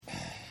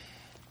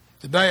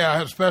Today I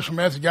have a special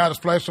message God has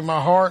placed on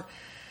my heart.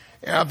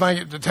 And I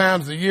think at the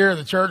times of the year,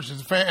 the church and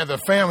the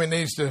family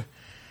needs to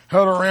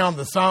huddle around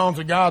the Psalms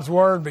of God's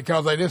Word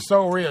because they're just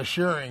so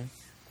reassuring.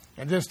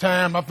 And this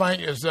time I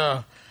think is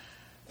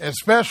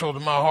special to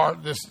my heart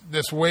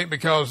this week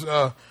because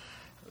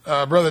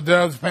Brother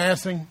Dove's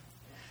passing.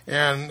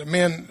 And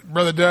me and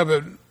Brother Dove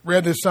have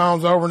read these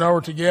Psalms over and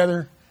over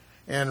together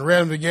and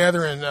read them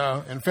together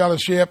in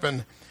fellowship.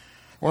 And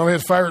one of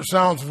his favorite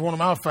Psalms is one of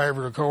my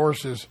favorite, of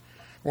course, is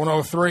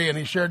 103, and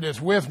he shared this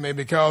with me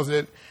because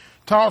it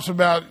talks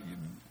about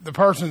the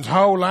person's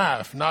whole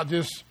life, not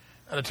just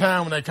at a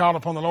time when they called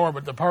upon the Lord,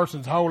 but the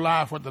person's whole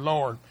life with the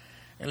Lord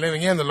and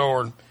living in the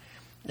Lord.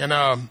 And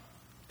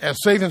as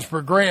seasons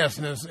progress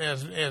and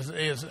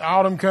as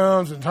autumn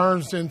comes and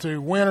turns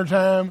into winter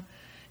time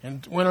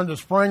and winter to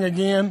spring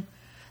again,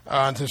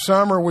 into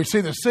summer, we see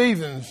the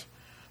seasons,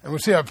 and we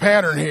see a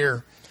pattern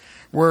here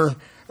where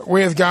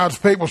we as God's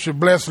people should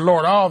bless the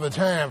Lord all the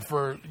time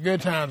for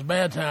good times,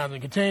 bad times,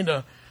 and continue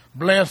to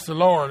bless the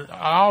Lord at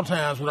all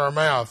times with our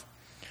mouth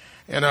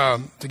and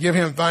to give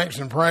him thanks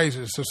and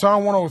praises. So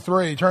Psalm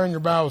 103, turn your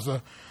Bibles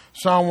to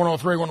Psalm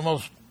 103, one of the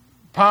most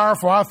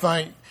powerful, I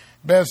think,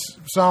 best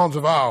Psalms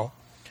of all.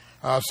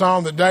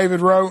 Psalm that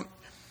David wrote.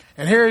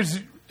 And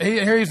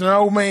he's an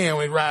old man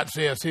when he writes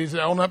this. He's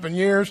old up in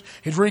years.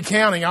 He's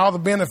recounting all the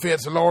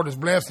benefits the Lord has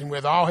blessed him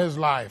with all his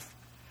life.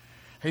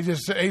 He's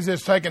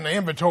just taking the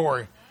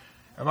inventory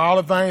of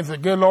all the things the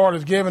good Lord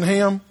has given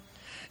him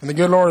and the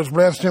good Lord has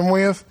blessed him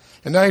with.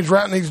 And now he's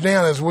writing these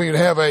down as we would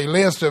have a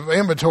list of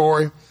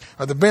inventory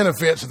of the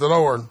benefits of the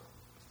Lord.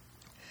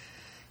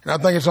 And I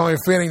think it's only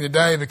fitting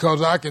today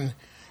because I can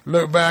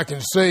look back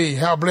and see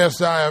how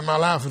blessed my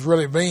life has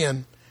really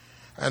been.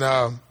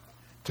 And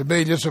to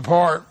be just to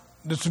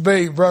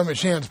be Brother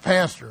McShann's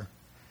pastor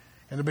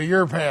and to be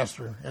your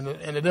pastor and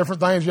the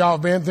different things y'all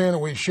have been through that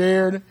we've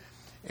shared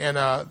and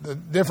the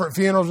different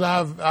funerals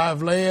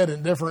I've led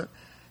and different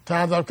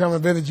times I've come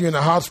and visited you in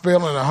the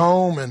hospital and the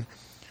home and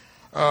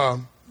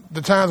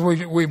the times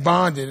we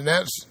bonded,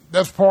 and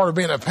that's part of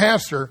being a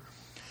pastor.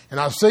 And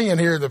I see in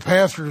here the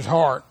pastor's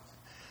heart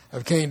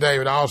of King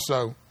David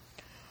also.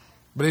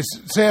 But it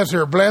says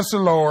here, bless the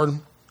Lord,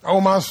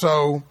 O my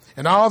soul,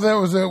 and all that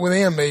was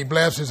within me,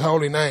 bless his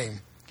holy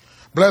name.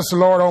 Bless the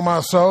Lord, O my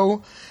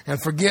soul,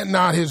 and forget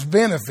not his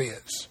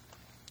benefits,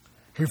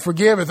 who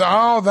forgiveth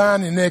all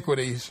thine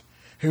iniquities,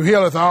 who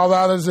healeth all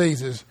thy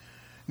diseases.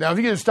 Now, if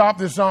you could stop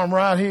this psalm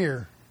right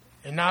here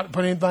and not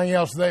put anything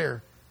else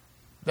there,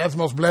 that's the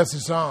most blessed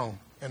song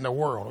in the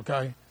world,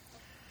 okay?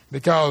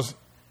 Because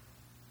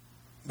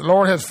the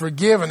Lord has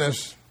forgiven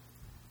us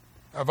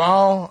of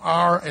all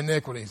our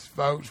iniquities,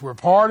 folks. We're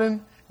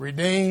pardoned,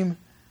 redeemed.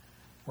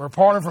 We're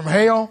pardoned from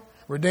hell,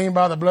 redeemed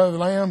by the blood of the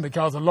Lamb,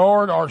 because the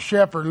Lord, our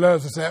shepherd,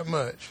 loves us that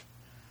much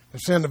to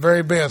send the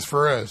very best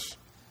for us.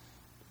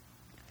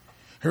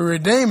 Who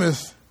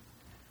redeemeth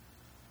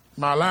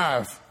my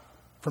life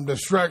from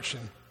destruction,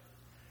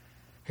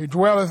 who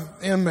dwelleth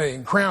in me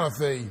and crowneth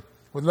thee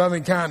with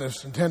loving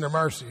kindness and tender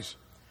mercies.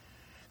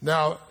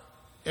 Now,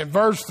 in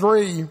verse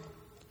 3,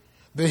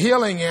 the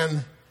healing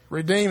and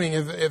redeeming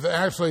is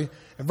actually,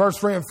 in verse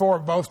 3 and 4,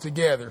 both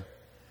together.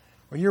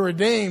 When you're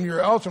redeemed,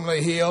 you're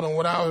ultimately healed. And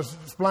what I was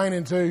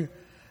explaining to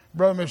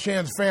Brother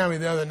McShann's family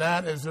the other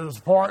night is there's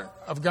a part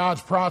of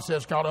God's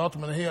process called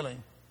ultimate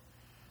healing.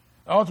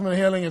 Ultimate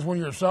healing is when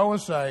your soul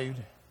is saved,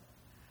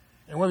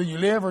 and whether you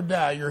live or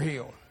die, you're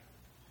healed.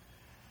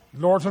 The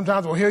Lord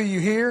sometimes will heal you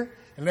here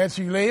and lets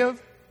you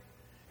live,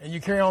 and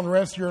you carry on the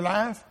rest of your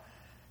life.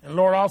 And the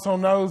Lord also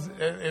knows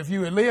if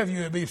you would live,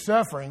 you would be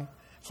suffering.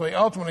 So he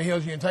ultimately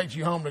heals you and takes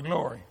you home to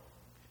glory.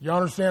 You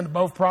understand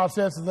both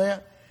processes of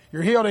that?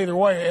 You're healed either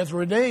way. As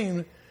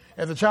redeemed,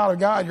 as a child of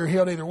God, you're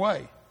healed either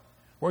way.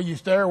 Whether you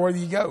stay or whether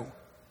you go,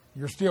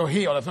 you're still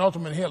healed. That's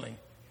ultimate healing.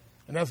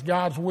 And that's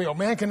God's will.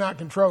 Man cannot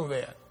control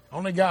that.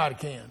 Only God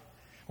can.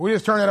 We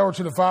just turn that over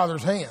to the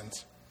Father's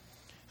hands.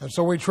 And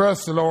so we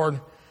trust the Lord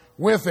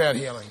with that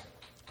healing,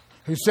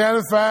 who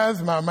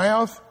satisfies my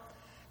mouth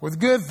with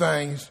good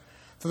things,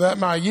 so that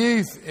my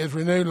youth is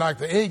renewed like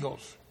the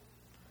eagles.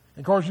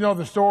 And of course, you know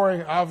the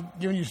story. I've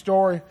given you a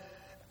story,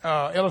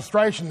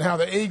 illustration how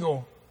the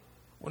eagle,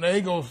 when the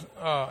eagles,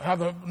 how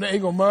the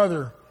eagle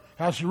mother,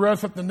 how she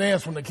runs up the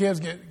nest when the kids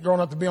get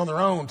grown up to be on their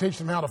own, teach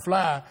them how to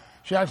fly.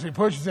 She actually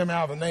pushes them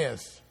out of the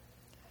nest.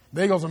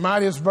 The eagle's the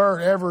mightiest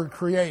bird ever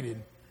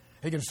created.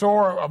 He can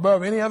soar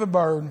above any other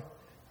bird.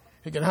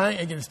 He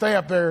can stay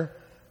up there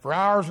for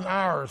hours and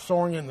hours,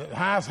 soaring in the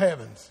highest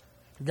heavens.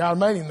 God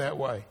made him that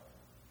way.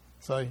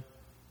 See? And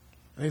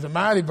he's a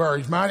mighty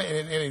bird. He's mighty,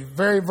 and he's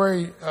very,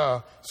 very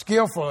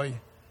skillfully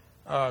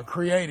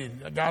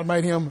created. God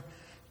made him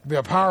to be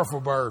a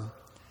powerful bird.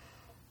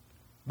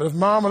 But if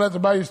mama let the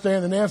baby stay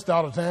in the nest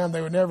all the time,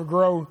 they would never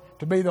grow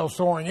to be those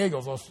soaring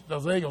eagles,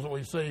 those eagles that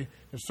we see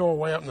that soar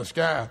way up in the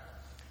sky.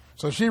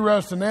 So she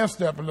rusts the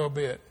nest up a little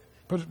bit,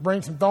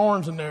 brings some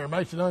thorns in there,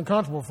 makes it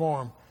uncomfortable for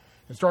them,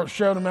 and starts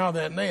shoving them out of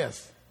that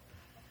nest.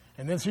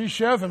 And then she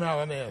shoves them out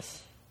of the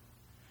nest.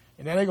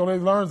 And that eagle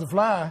learns to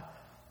fly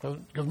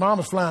because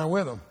mama's flying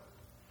with them.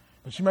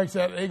 But she makes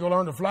that eagle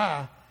learn to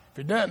fly. If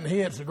it doesn't, he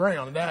hits the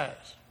ground and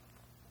dies.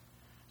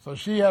 So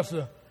she has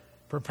to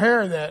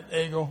prepare that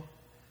eagle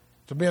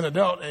to be an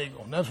adult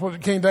eagle. And that's what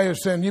King David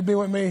said, you've been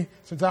with me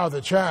since I was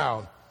a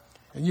child.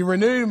 And you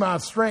renewed my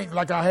strength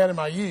like I had in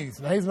my youth.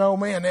 And he's an old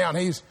man now, and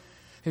he's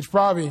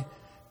probably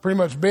pretty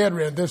much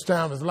bedridden at this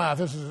time of his life.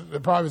 This is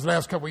probably his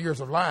last couple of years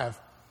of life.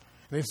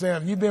 And he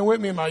said, you've been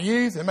with me in my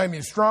youth and made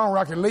me strong where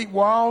I could leap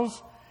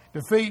walls,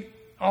 defeat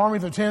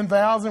armies of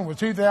 10,000 with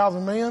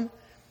 2,000 men.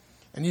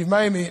 And you've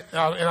made me, and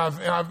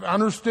I've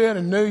understood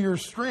and knew your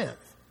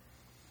strength.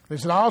 He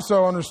said, I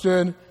also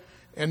understood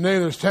and knew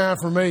there's time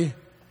for me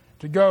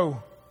to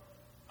go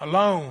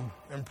alone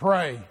and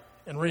pray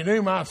and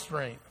renew my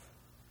strength.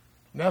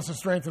 And that's the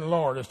strength of the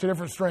Lord. There's two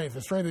different strengths.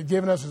 The strength He's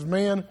given us as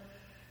men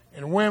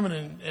and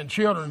women and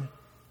children,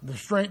 the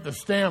strength, the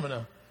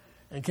stamina.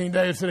 And King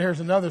David said, here's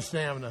another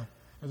stamina.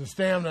 There's the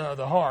stamina of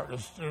the heart.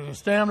 There's the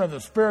stamina of the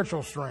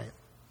spiritual strength.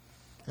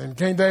 And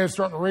King David's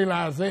starting to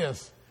realize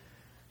this.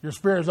 Your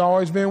Spirit has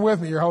always been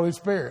with me, your Holy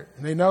Spirit.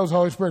 And he knows the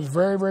Holy Spirit is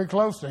very, very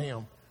close to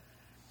him.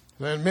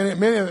 And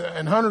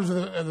and hundreds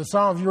of the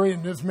Psalms, you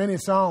read just many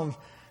Psalms,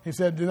 he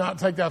said, do not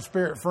take that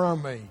Spirit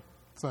from me.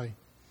 See,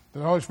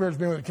 the Holy Spirit's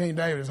been with King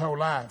David his whole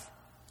life.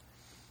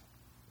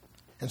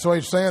 And so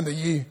he's saying that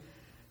you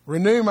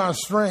renew my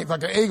strength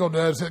like an eagle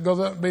does. It goes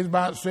up and beats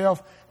by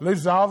itself,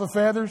 loses all the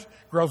feathers,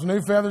 grows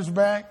new feathers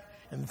back,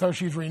 and so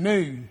she's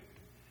renewed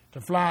to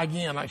fly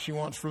again like she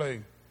once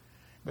flew.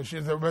 But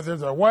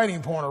there's a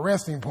waiting point, a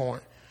resting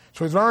point.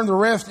 So he's learned to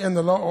rest in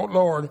the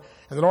Lord,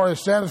 and the Lord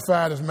has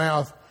satisfied his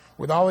mouth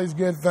with all these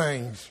good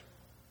things.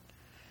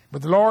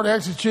 But the Lord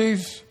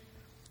executes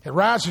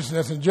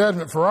righteousness and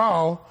judgment for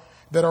all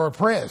that are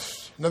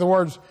oppressed. In other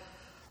words,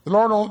 the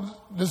Lord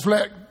don't just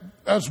let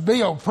us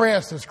be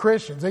oppressed as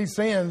Christians. He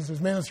sends his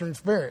ministering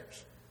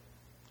spirits.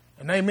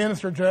 And they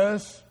minister to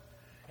us,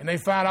 and they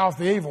fight off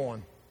the evil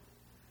one.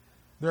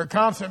 They're a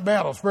constant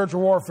battle, spiritual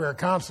warfare,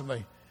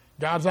 constantly.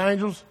 God's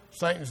angels,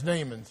 Satan's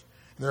demons.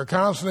 And they're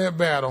constantly at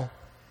battle.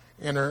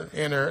 And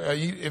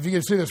if you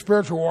can see the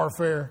spiritual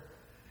warfare,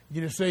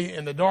 you can see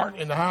in the dark,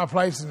 in the high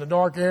places, in the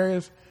dark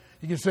areas,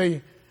 you can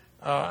see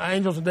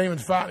angels and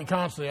demons fighting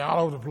constantly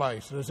all over the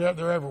place.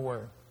 They're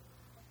everywhere.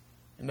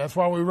 And that's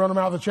why we run them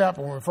out of the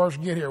chapel when we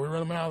first get here. We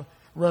run them out,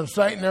 run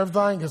Satan and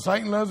everything, because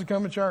Satan loves to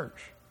come to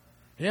church.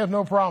 He has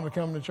no problem with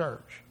coming to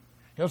church.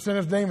 He'll send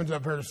his demons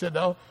up here to sit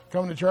down,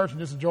 come to church and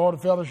just enjoy the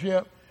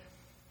fellowship.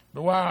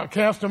 But why I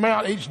cast them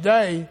out each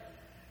day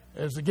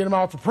is to get them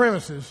off the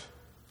premises,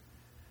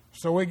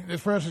 so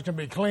this premises can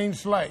be clean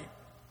slate.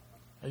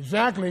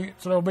 Exactly,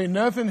 so there'll be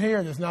nothing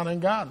here that's not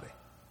ungodly.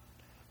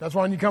 That's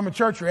why when you come to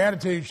church, your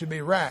attitude should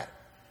be right.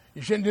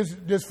 You shouldn't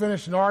just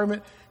finish an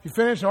argument. If you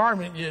finish an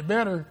argument, you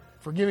better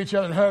forgive each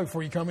other and hug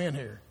before you come in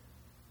here.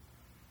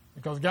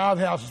 Because God's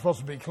house is supposed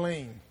to be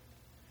clean.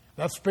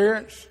 That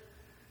spirit's,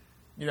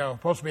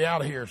 supposed to be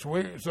out of here.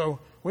 So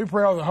we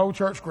pray over the whole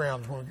church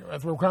grounds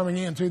as we're coming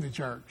into the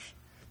church.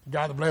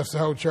 God to bless the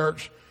whole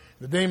church.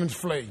 The demons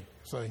flee.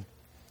 See,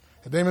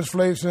 the demons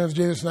flee as soon as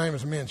Jesus' name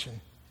is mentioned.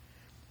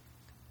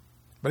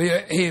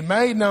 But he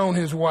made known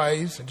his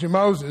ways to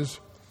Moses,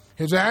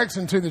 his acts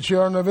unto the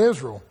children of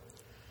Israel.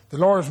 The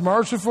Lord is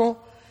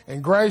merciful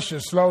and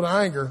gracious, slow to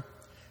anger,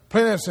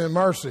 plenteous in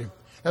mercy.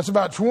 That's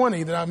about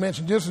 20 that I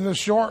mentioned just in this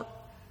short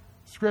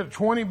script.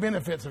 20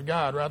 benefits of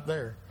God right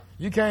there.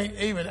 You can't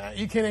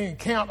even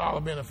count all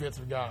the benefits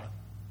of God.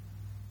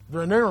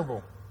 They're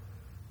innumerable.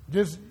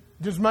 Just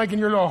making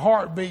your little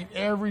heart beat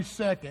every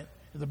second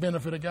is a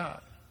benefit of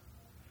God.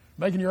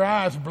 Making your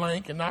eyes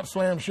blink and not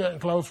slam shut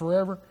and close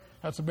forever,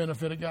 that's a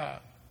benefit of God.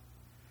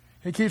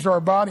 He keeps our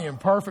body in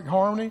perfect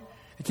harmony.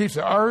 He keeps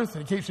the earth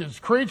and he keeps his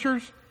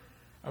creatures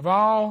of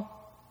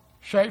all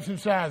shapes and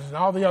sizes and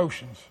all the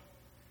oceans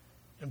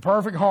in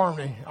perfect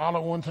harmony all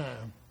at one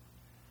time.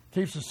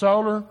 Keeps the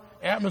solar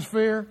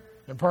atmosphere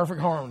in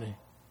perfect harmony.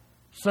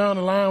 Sun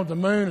aligned with the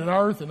moon and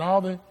earth and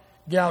all the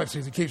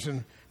galaxies. He keeps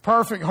in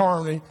perfect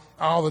harmony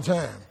all the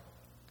time.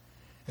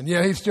 And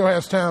yet he still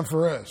has time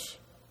for us.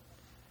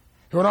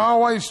 He will not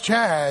always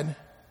chide,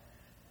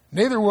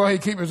 neither will he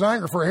keep his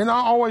anger for us. He will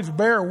not always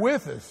bear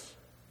with us.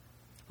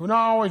 He will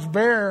not always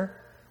bear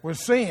with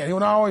sin. He will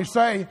not always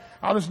say,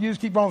 you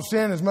just keep on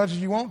sinning as much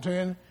as you want to.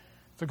 And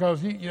it's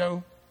because,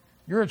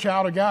 you're a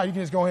child of God. You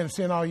can just go ahead and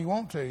sin all you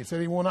want to. He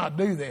said he will not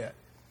do that.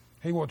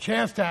 He will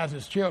chastise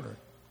his children.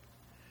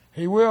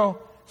 He will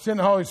send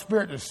the Holy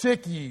Spirit to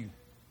sick you,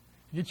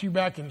 get you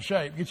back in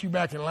shape, get you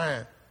back in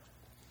line.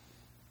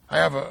 I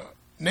have a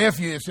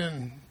nephew that's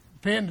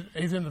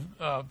he's in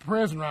the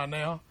prison right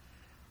now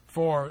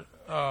for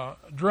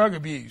drug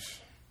abuse.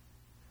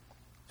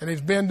 And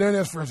he's been doing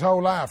this for his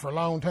whole life, for a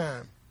long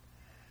time.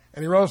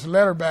 And he wrote us a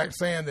letter back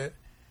saying that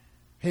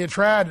he had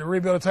tried to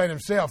rehabilitate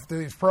himself through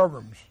these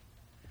programs.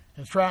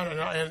 And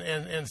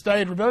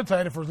stayed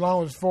rehabilitated for as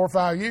long as 4 or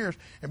 5 years,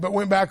 but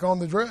went back on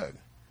the drug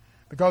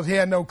because he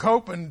had no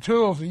coping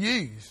tools to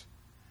use.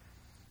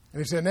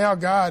 And he said, now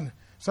God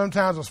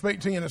sometimes will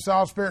speak to you in a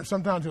soft spirit, and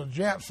sometimes he'll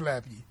jap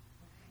slap you.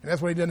 And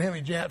that's what he done to him.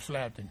 He jap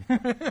slapped him.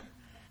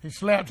 He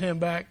slapped him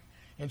back.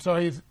 And so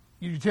he's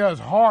you can tell his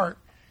heart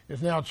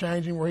is now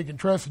changing where he can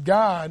trust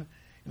God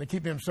and to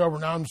keep him sober,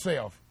 not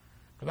himself.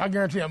 Because I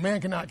guarantee a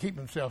man cannot keep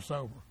himself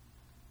sober.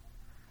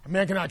 A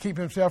man cannot keep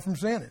himself from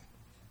sinning.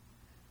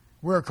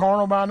 We're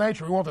carnal by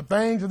nature. We want the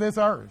things of this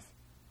earth.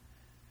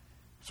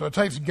 So it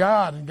takes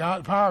God and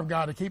the power of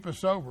God to keep us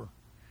sober.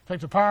 It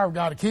takes the power of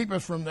God to keep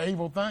us from the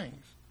evil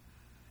things.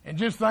 And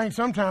just things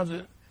sometimes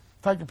that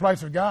take the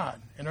place of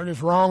God, and they're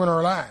just wrong in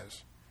our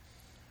lives.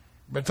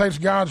 But it takes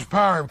God's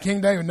power.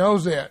 King David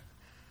knows that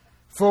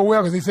full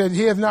well, because he said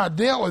he has not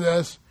dealt with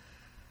us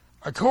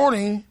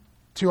according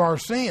to our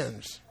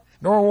sins,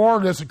 nor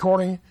rewarded us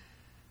according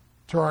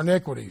to our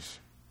iniquities.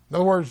 In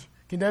other words,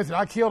 King David said,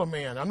 I killed a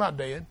man. I'm not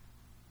dead.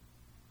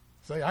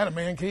 Say, I had a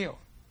man killed.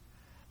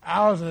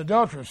 I was an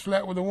adulteress,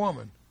 slept with a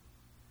woman.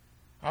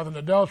 I was an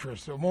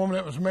adulteress, a woman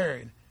that was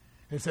married.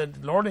 He said,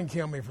 the Lord didn't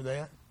kill me for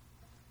that.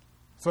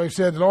 So he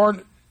said,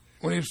 Lord,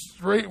 when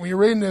you're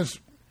reading this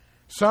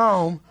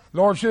psalm, the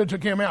Lord should have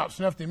took him out,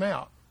 snuffed him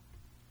out.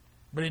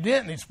 But he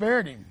didn't. He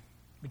spared him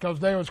because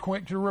David was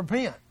quick to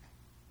repent.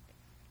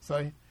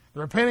 See,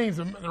 the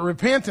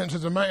repentance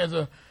is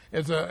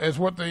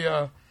what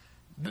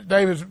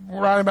David's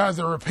writing about, is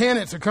the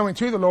repentance of coming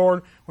to the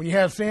Lord when you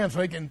have sin,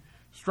 so he can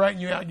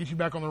straighten you out and get you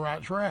back on the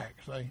right track.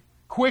 See,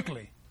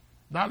 quickly,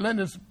 not letting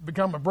this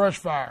become a brush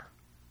fire.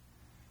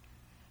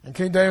 And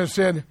King David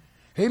said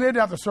he lived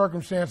out the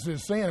circumstances of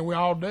sin, and we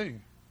all do.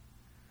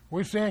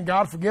 We sin,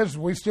 God forgives us.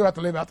 We still have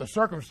to live out the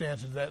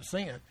circumstances of that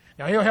sin.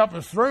 Now, he'll help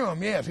us through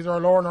them. Yes, he's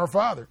our Lord and our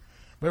Father.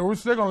 But we're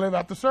still going to live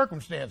out the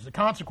circumstances, the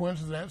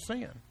consequences of that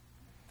sin.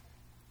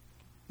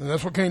 And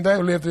that's what King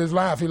David lived through his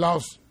life. He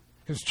lost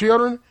his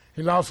children.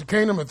 He lost the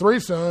kingdom of 3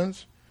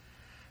 sons.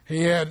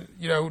 He had,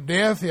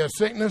 death. He had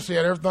sickness. He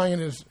had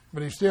everything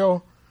but he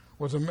still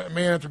was a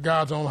man after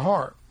God's own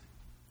heart.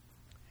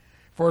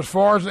 For as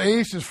far as the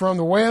east is from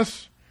the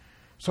west,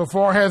 so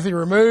far has he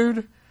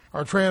removed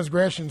our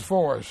transgressions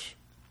for us.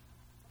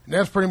 And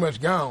that's pretty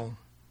much gone.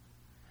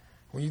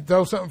 When you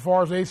throw something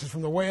far as the east is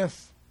from the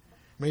west,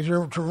 it means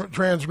your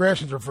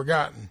transgressions are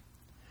forgotten.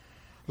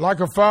 Like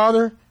a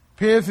father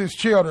pities his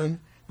children,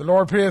 the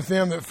Lord pities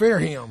them that fear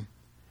him.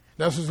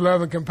 That's his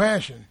love and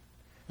compassion,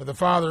 that the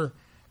father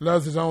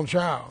loves his own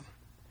child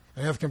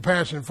and has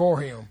compassion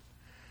for him.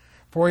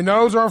 For he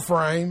knows our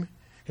frame.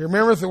 He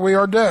remembers that we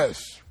are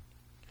dust.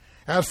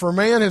 As for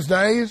man, his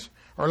days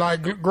are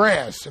like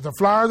grass at the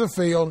flower of the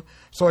field,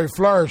 so he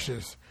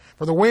flourishes.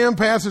 For the wind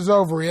passes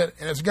over it,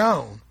 and it's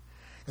gone,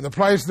 and the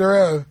place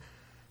thereof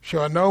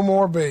shall no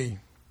more be.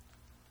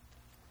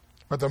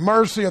 But the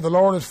mercy of the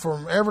Lord is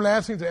from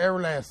everlasting to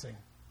everlasting.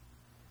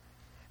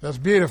 That's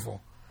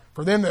beautiful.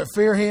 For them that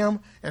fear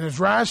him, and his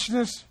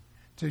righteousness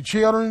to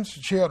children's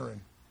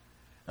children.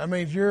 That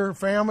means your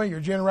family, your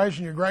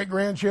generation, your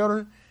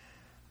great-grandchildren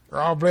are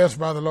all blessed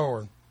by the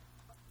Lord.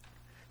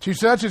 To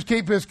such as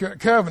keep his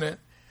covenant,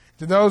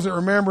 to those that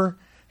remember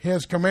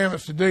his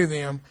commandments to do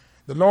them,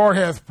 the Lord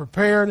hath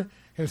prepared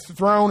his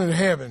throne in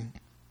heaven,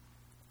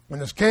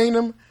 and his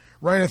kingdom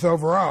reigneth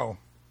over all.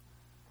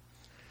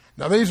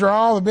 Now these are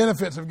all the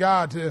benefits of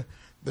God to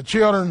the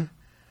children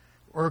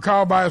who are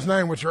called by his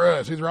name, which are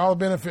us. These are all the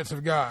benefits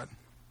of God.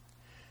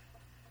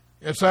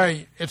 It's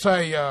a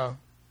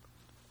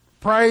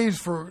praise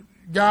for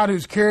God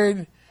who's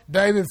carried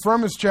David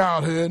from his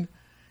childhood,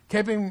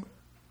 kept him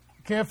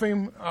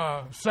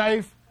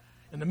safe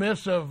in the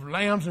midst of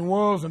lambs and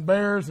wolves and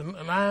bears and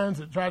lions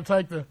that tried to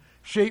take the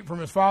sheep from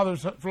his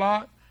father's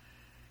flock.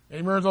 And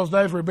he remembers those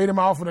days where he beat them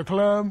off with a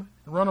club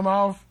and run them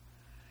off.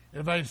 And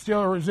if they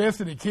still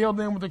resisted, he killed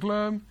them with the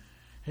club.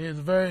 He was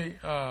very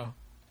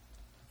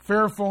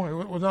fearful. He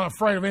was not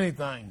afraid of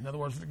anything. In other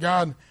words,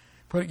 God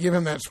give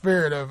him that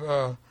spirit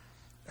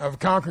of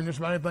conquering just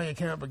about anything he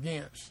came up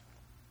against.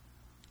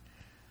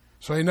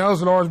 So he knows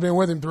the Lord's been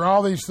with him through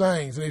all these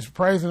things, and he's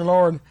praising the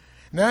Lord.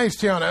 Now he's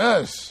telling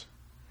us,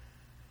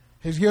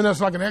 he's giving us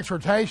like an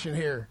exhortation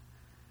here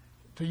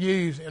to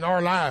use in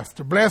our life,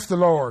 to bless the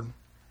Lord.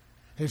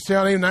 He's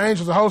telling even the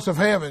angels, the hosts of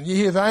heaven,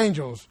 ye his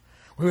angels,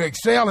 who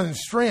excel in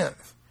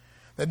strength,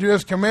 that do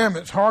his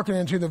commandments,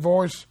 hearkening to the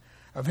voice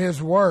of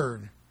his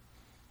word.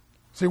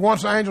 See,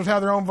 once the angels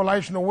have their own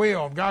volitional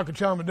will, if God could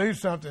tell them to do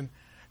something,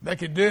 they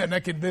could do it, and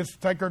they could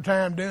just take their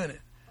time doing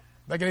it.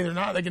 They could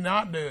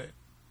not do it.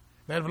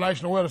 They had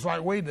volitional will just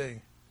like we do.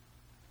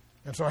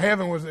 And so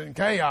heaven was in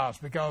chaos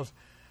because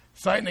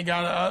Satan had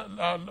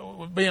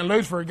got, being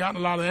Lucifer, had gotten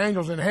a lot of the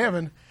angels in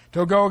heaven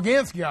to go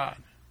against God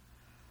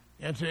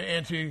and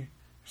to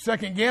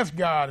second guess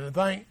God and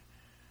think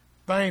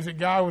things that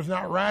God was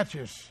not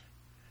righteous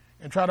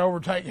and try to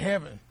overtake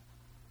heaven.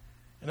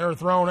 And they were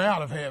thrown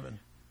out of heaven.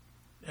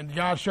 And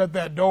God shut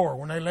that door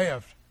when they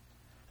left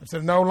and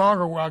said, no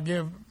longer will I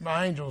give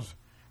my angels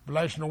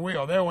volitional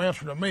will. They'll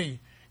answer to me.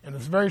 And the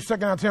very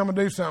second I tell them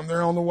to do something,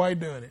 they're on the way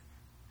doing it.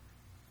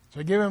 So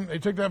he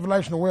took that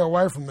volitional will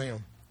away from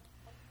them.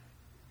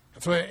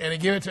 And he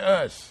gave it to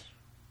us.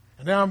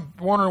 And now I'm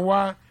wondering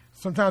why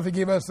sometimes he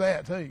give us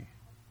that too.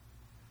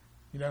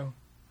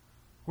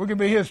 We could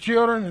be his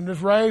children and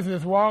just raise and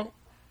just walk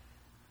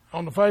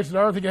on the face of the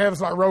earth. He could have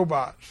us like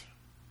robots.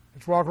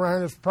 Just walk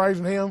around just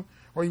praising Him,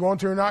 whether you want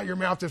to or not. Your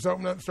mouth just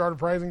opened up and started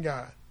praising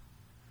God.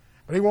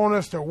 But He wants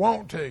us to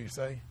want to,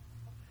 see.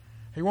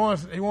 He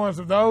wants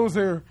those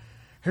who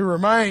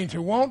remain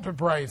to want to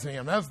praise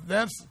Him.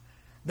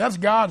 That's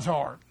God's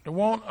heart, to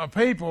want a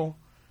people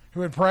who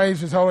would praise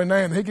His holy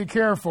name that He could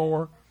care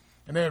for,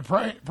 and they would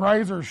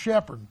praise their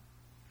shepherd.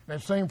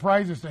 They'd sing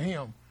praises to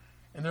Him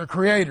and their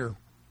Creator.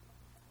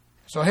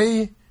 So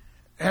He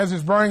has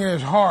this burning in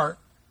His heart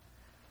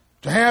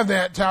to have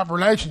that type of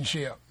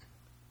relationship.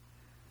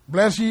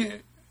 Bless ye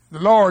the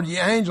Lord, ye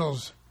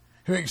angels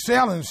who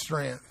excel in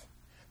strength,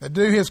 that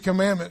do His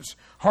commandments,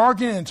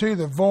 hearken unto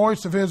the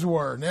voice of His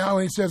word. Now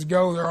when He says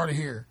go, they're already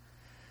here.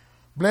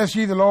 Bless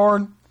ye the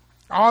Lord,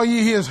 all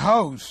ye His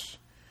hosts,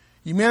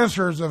 ye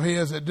ministers of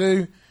His that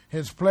do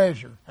His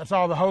pleasure. That's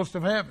all the host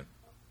of heaven.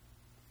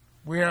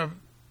 We have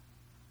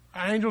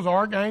angels,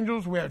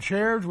 archangels, we have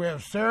cherubs, we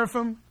have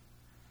seraphim.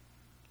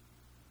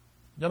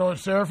 Y'all know what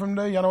seraphim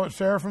do? Y'all know what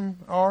seraphim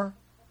are?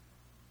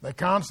 They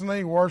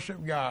constantly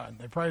worship God.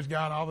 They praise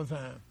God all the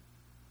time.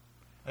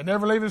 They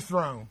never leave His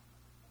throne.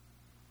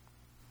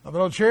 Now, the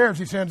little cherubs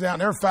He sends out,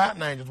 and they're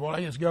fighting angels. Well,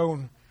 they just go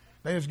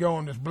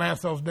and just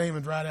blast those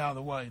demons right out of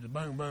the way. Just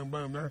boom, boom,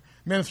 boom. They're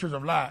ministers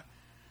of light.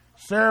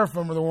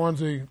 Seraphim are the ones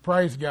who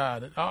praise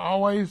God.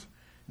 Always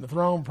in the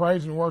throne,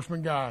 praising and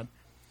worshiping God.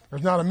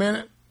 There's not a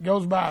minute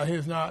goes by He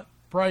is not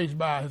praised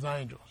by His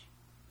angels.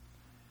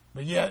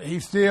 But yet He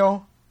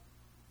still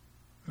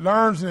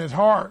learns in His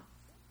heart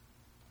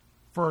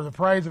for the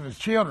praise of His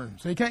children.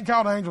 So He can't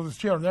call the angels His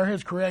children. They're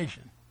His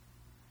creation.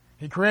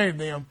 He created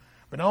them,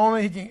 but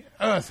only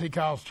us He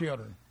calls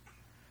children.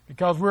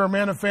 Because we are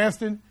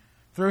manifested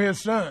through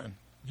His Son,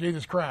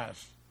 Jesus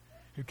Christ,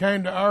 who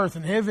came to earth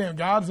in His image,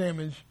 God's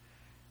image,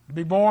 to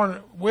be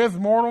born with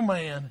mortal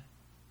man,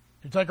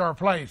 to take our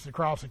place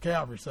across the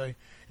Calvary, see?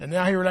 And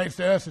now He relates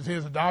to us as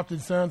His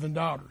adopted sons and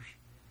daughters.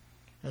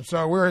 And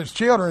so we're His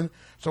children.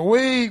 So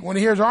when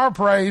He hears our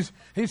praise,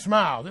 He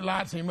smiles. It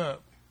lights Him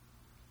up.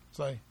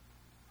 See?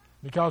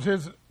 Because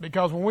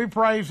when we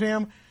praise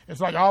Him, it's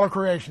like all of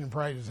creation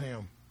praises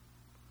Him.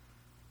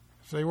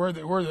 See, we're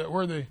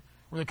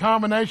the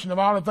combination of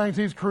all the things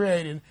He's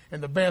created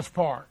and the best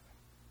part.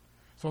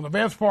 So when the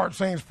best part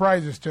sings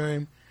praises to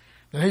Him,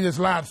 then He just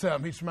lights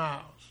up. He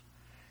smiles.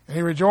 And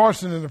He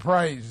rejoices in the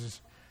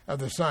praises of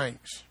the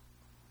saints.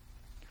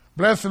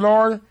 Bless the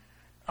Lord,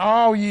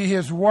 all ye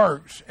His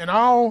works, and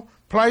all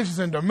places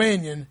in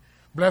dominion.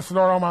 Bless the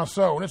Lord, all my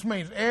soul. This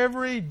means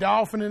every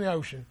dolphin in the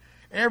ocean,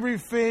 every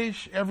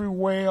fish, every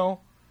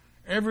whale,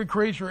 every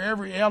creature,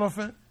 every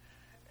elephant,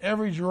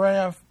 every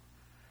giraffe.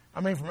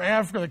 I mean, from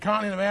Africa, the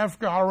continent of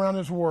Africa, all around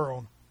this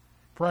world,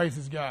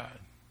 praises God.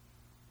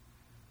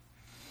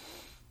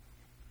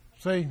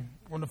 See,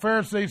 when the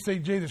Pharisees see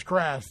Jesus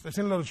Christ, they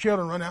seen little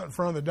children run out in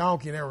front of the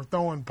donkey, and they were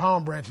throwing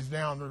palm branches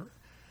down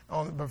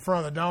on the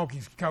front of the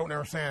donkey's coat, and they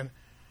were saying,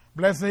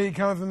 "Blessed He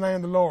comes in the name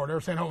of the Lord." They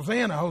were saying,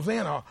 "Hosanna,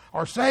 Hosanna,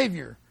 our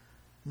Savior,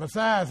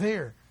 Messiah's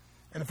here."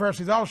 And the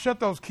Pharisees, "Oh, shut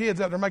those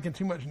kids up. They're making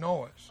too much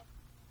noise."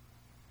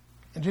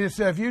 And Jesus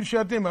said, if you'd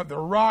shut them up, the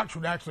rocks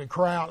would actually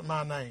cry out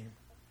my name.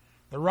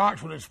 The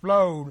rocks would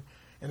explode,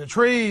 and the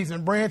trees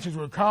and branches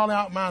would call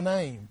out my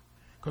name,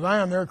 because I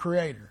am their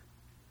Creator.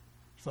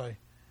 See?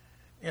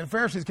 And the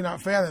Pharisees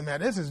cannot fathom that.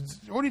 What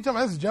are you talking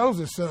about? This is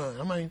Joseph's son.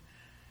 I mean,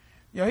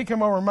 he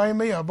come over and made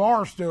me a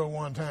bar stool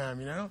one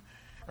time,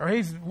 Or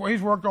he's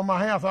worked on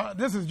my house.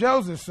 This is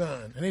Joseph's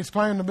son, and he's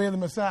claiming to be the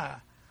Messiah.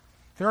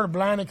 They're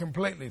blinded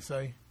completely,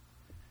 see?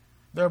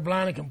 They're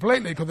blinded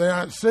completely because they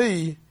don't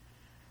see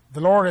the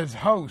Lord as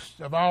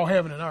host of all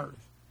heaven and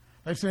earth.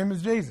 They see Him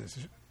as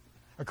Jesus,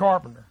 a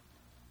carpenter.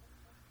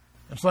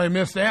 And so they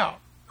missed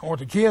out on what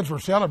the kids were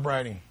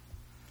celebrating.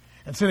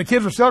 And so the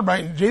kids were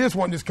celebrating. Jesus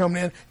wasn't just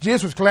coming in.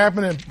 Jesus was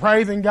clapping and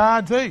praising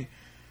God too.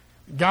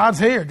 God's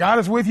here. God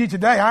is with you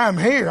today. I am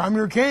here. I'm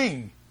your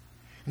King.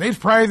 And He's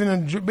praising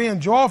and being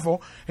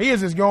joyful. He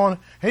is just going,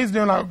 He's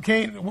doing like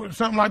King,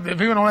 something like that. If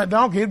he went on that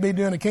donkey, he'd be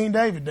doing a King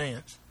David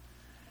dance.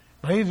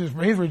 But he's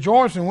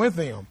rejoicing with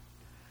them.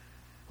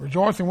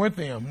 Rejoicing with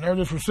them. And they're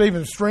just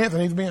receiving strength,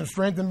 and He's being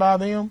strengthened by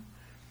them.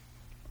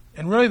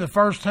 And really the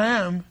first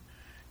time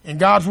in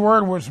God's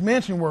Word where it's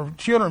mentioned where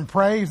children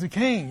praise the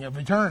King of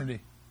eternity.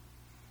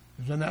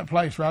 It was in that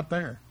place right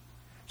there.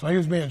 So He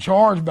was being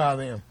charged by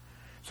them.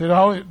 See,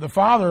 the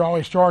Father had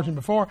always charged Him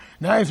before.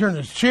 Now He's hearing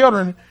His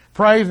children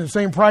praise and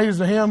sing praises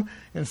to Him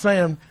and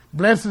saying,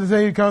 "Blessed is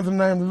He who comes in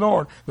the name of the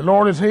Lord. The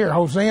Lord is here.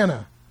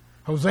 Hosanna.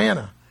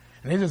 Hosanna."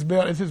 And it's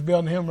just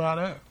building him right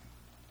up.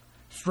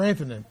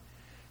 Strengthening him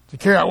to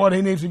carry out what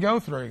he needs to go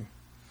through.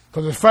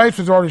 Because his face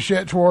was already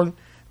set toward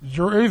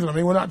Jerusalem.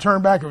 He would not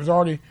turn back. It was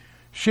already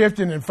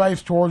shifting and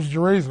face towards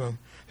Jerusalem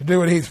to do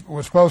what he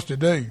was supposed to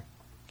do.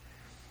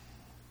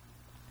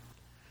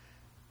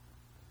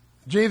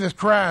 Jesus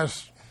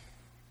Christ,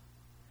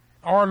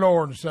 our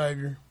Lord and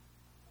Savior,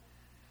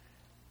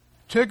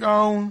 took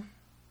on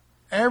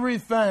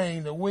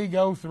everything that we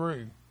go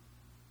through.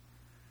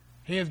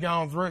 He has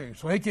gone through.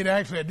 So He could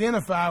actually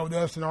identify with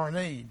us in our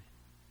need.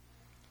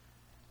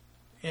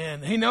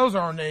 And he knows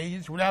our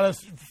needs without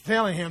us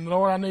telling him,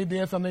 Lord, I need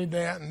this, I need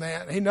that, and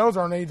that. He knows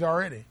our needs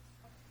already.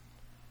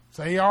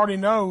 So he already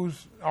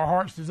knows our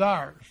heart's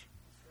desires.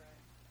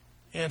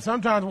 And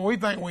sometimes what we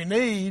think we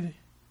need,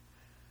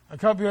 a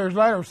couple years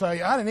later we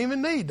say, I didn't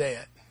even need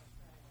that.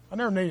 I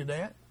never needed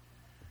that.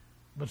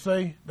 But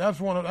see,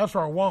 that's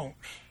our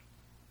wants.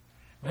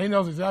 But he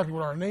knows exactly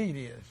what our need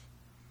is.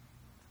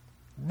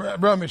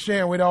 Brother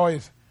Michelle, we'd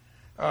always,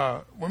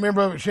 remember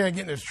Brother Michelle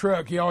getting his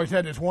truck, he always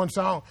had this one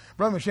song.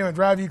 Brother Michelle would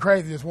drive you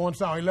crazy, this one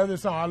song. He loved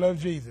this song, I Love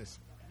Jesus.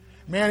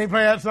 Man, he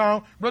played that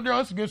song. Brother,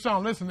 that's a good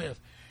song, listen to this.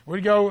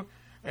 We'd go,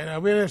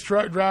 and we'd in his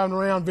truck driving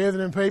around,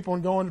 visiting people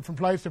and going from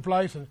place to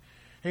place, and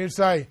he'd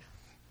say,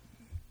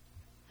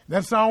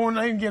 that song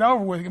wouldn't even get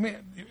over with. I mean,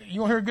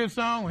 you want to hear a good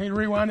song? He'd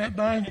rewind that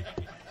thing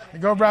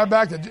and go right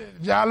back to,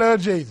 I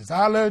love Jesus,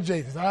 I love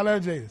Jesus, I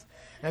love Jesus.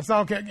 That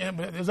song kept,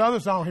 but there's other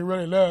song he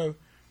really loved.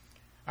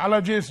 I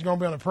Love Jesus is going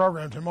to be on the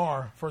program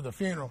tomorrow for the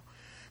funeral.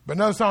 But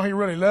another song he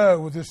really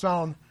loved was this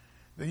song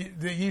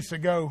that used to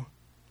go,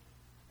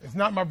 it's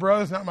not my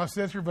brother, it's not my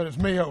sister, but it's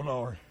me, oh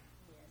Lord.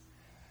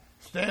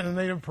 Stand in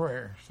need of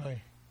prayer.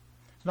 Say,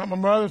 it's not my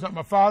mother, it's not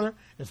my father,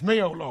 it's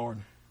me, oh Lord.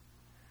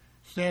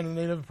 Stand in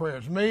need of prayer.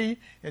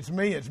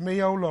 It's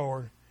me, oh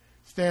Lord.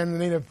 Stand in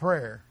need of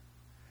prayer.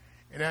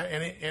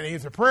 And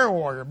he's a prayer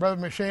warrior. Brother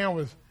Michelle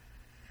was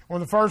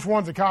one of the first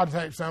ones to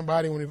contact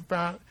somebody when he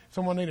found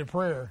someone needed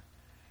prayer.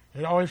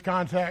 He'd always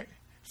contact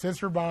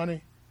Sister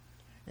Bonnie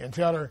and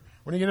tell her,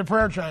 when you get a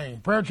prayer chain.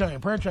 And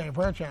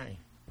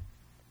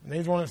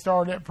he's the one that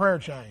started that prayer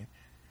chain.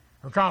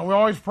 We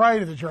always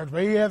prayed at the church,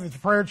 but he had this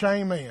prayer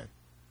chain man.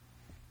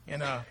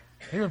 And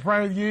he would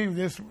pray with you.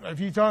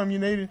 If you told him you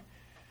needed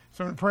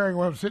some prayer, he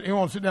wants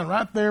to sit down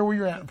right there where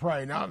you're at and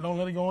pray. Don't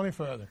let it go any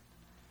further.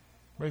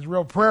 But he's a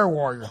real prayer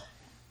warrior.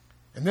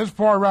 And this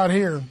part right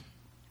here,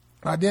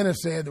 like Dennis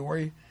said,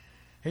 where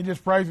he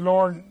just praised the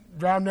Lord,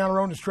 driving down the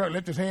road in his truck,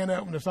 lifted his hand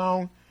up when the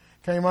song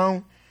came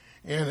on,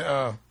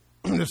 and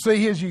to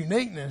see his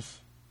uniqueness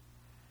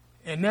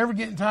and never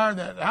getting tired of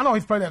that. I know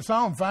he's played that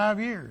song 5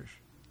 years.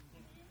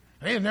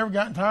 And he has never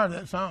gotten tired of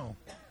that song.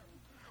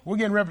 We're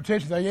getting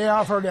repetition. Say, yeah,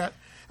 I've heard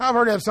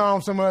that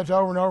song so much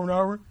over and over and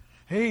over.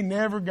 He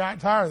never got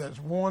tired of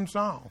that one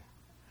song.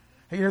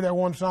 He heard that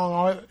one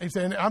song. He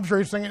said, I'm sure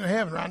he's singing it in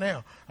heaven right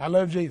now. I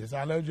love Jesus.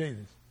 I love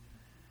Jesus.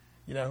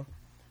 You know,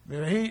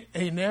 but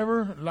he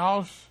never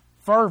lost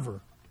fervor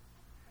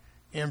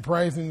in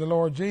praising the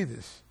Lord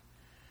Jesus.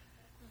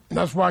 And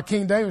that's why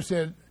King David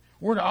said,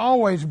 we're to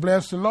always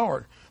bless the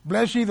Lord.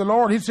 Bless ye the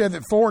Lord. He said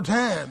that 4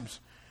 times.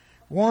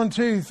 1,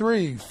 2,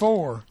 3,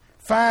 4,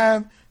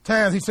 5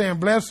 times. He's saying,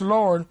 bless the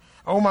Lord,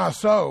 O my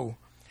soul.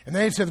 And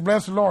then he says,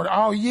 bless the Lord,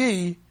 all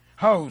ye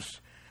hosts,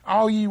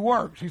 all ye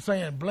works. He's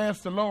saying,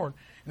 bless the Lord.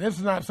 And this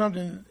is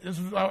something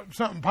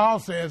Paul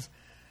says,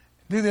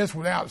 do this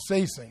without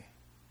ceasing.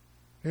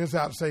 Do this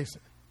without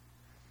ceasing.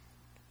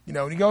 You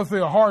know, when you go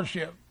through a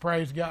hardship,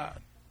 praise God.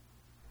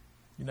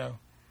 You know,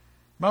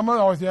 my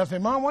mother always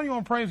said, Mom, why do you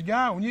want to praise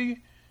God when you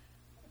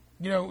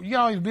got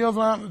all these bills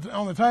on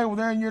the table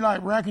there and you're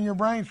like racking your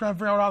brains trying to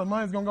figure out what all the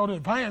money's going to go to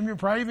pay them, you're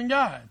praising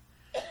God.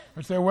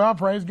 I say, well,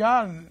 praise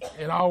God, and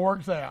it all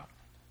works out.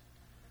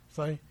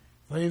 See?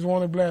 So he's the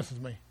one that blesses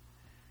me.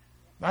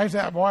 I used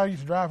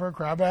to drive her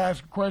crazy. I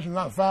asked questions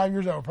not 5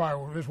 years old,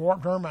 probably just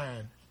warped her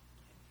mind.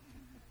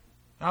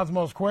 I was the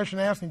most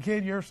question-asking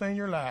kid you ever seen in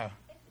your life.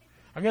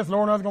 I guess the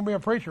Lord knows I was going to be a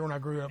preacher when I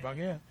grew up, I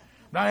guess.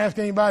 But I asked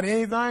anybody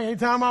anything,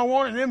 anytime I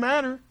wanted, it didn't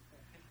matter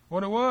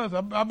what it was.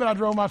 I bet I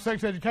drove my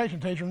sex education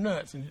teacher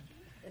nuts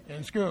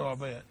in school, I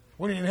bet.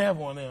 We didn't even have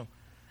one of them.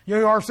 You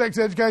know who our sex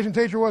education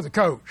teacher was? A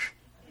coach.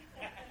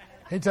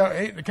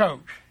 The coach.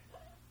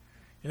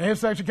 You know,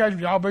 his sex education,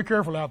 y'all be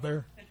careful out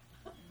there.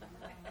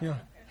 Yeah.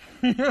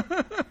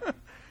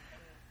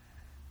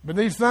 But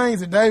these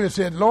things that David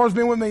said, the Lord's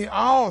been with me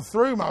all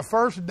through my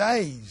first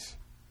days.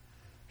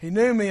 He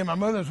knew me in my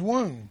mother's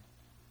womb.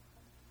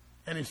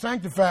 And he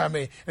sanctified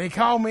me. And he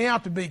called me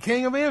out to be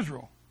king of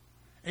Israel,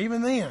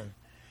 even then.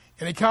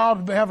 And he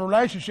called to have a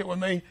relationship with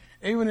me,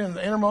 even in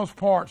the innermost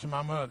parts of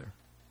my mother.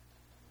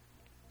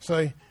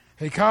 See,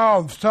 he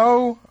called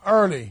so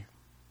early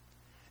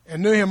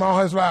and knew him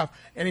all his life.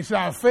 And he said,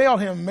 I failed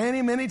him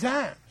many, many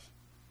times.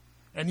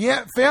 And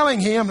yet, failing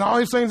him and all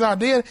these things I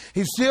did,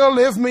 he still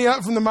lifted me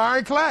up from the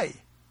miry clay.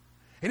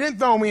 He didn't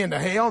throw me into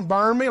hell and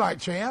burn me like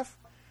chaff.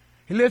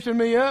 He lifted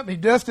me up. He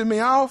dusted me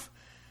off.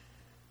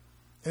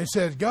 And he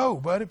says, go,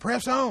 buddy,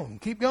 press on.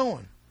 Keep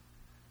going.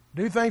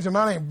 Do things in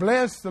my name.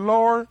 Bless the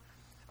Lord,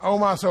 oh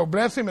my soul.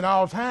 Bless him at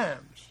all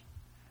times.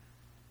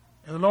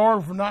 And the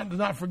Lord does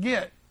not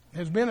forget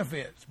his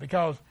benefits,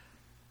 because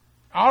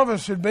all of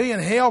us should be in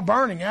hell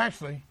burning,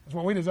 actually. That's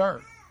what we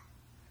deserve.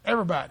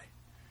 Everybody.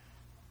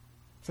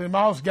 See, the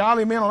most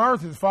godly men on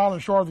earth is falling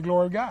short of the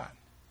glory of God.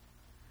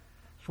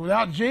 So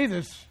without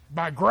Jesus,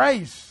 by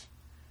grace,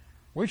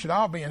 we should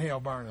all be in hell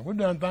burning. We've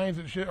done things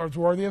that are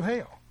worthy of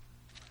hell.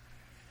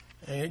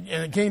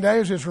 And King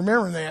David's just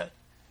remembering that.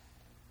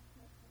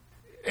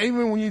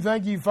 Even when you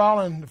think you've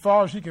fallen the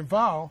farthest you can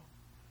fall,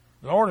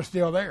 the Lord is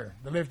still there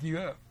to lift you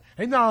up.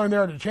 He's not only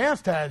there to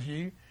chastise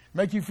you,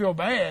 make you feel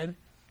bad.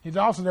 He's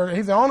also there.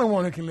 He's the only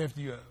one who can lift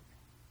you up.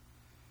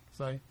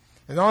 See?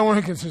 And the only one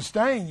who can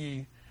sustain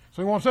you.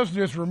 So he wants us to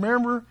just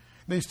remember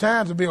these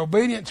times to be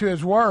obedient to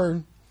his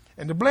word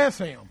and to bless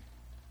him.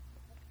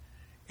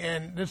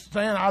 And just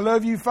saying, I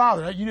love you,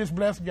 Father. You just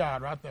bless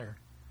God right there.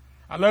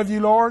 I love you,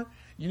 Lord.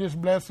 You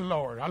just bless the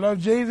Lord. I love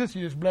Jesus.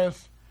 You just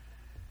bless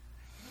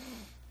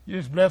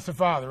the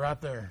Father right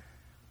there.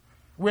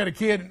 We had a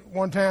kid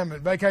one time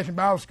at Vacation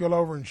Bible School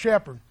over in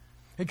Shepherd.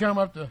 He come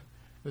up to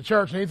the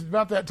church, and he's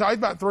about that tall. He's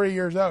about 3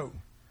 years old.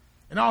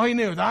 And all he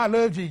knew was, I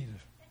love Jesus.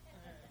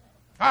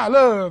 I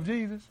love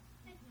Jesus.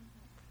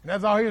 And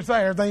that's all he was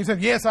saying. Everything he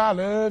said, yes, I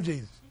love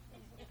Jesus.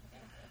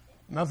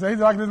 And I said, he's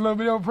like this little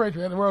bit old preacher.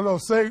 He had to wear a little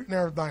suit and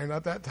everything,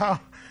 not that tall.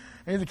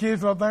 He's a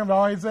kid's little thing, but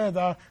all he said,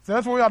 so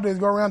that's what we ought to do is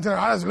go around telling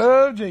him, I just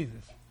love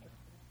Jesus.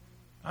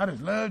 I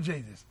just love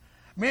Jesus.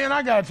 Man,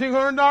 I got a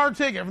 $200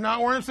 ticket for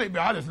not wearing a seatbelt.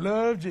 I just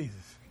love Jesus.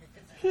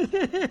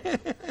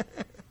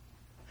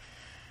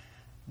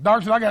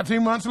 Dark said, I got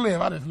 2 months to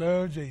live. I just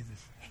love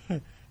Jesus.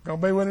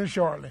 Gonna be with him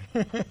shortly.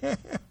 But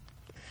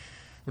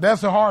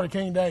that's the heart of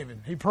King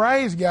David. He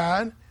praised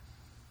God.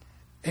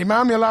 He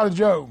reminded me a lot of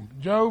Job.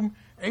 Job,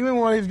 even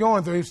when he's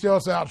going through, he still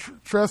said, I'll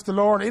trust the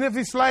Lord. Even if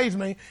he slays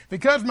me, if he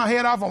cuts my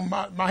head off,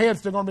 my head's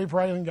still going to be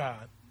praising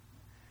God.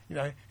 You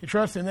know, he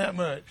trusts him that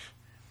much.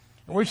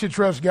 And we should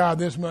trust God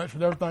this much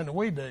with everything that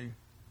we do.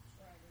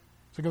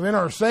 Because in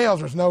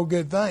ourselves, there's no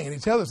good thing. And he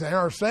tells us that in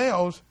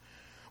ourselves,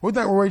 we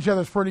think we're each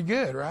other's pretty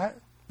good, right?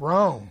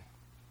 Wrong.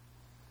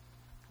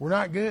 We're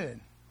not good.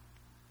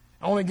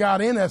 Only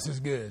God in us is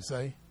good,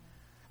 see?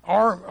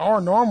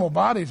 Our normal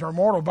bodies, our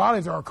mortal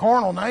bodies, our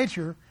carnal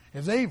nature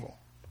is evil.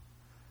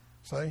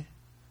 See?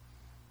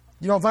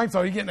 You don't think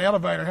so. You get in the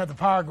elevator and have the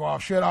power go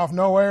off, shut off,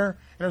 no air, and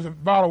there's a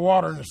bottle of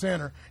water in the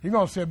center. You're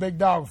going to see a big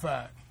dog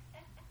fight.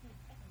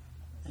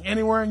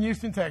 Anywhere in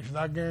Houston, Texas,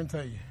 I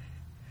guarantee you.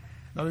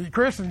 Now, the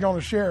Christian's going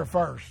to share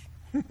first.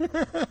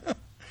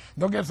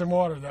 Don't get some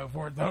water, though,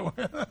 for it, though.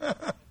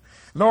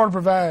 Lord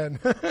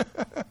provide.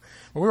 But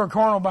we were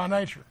carnal by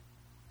nature.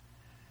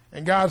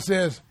 And God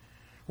says,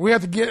 we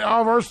have to get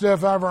all of our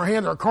stuff out of our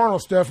hands, our carnal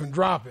stuff, and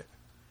drop it.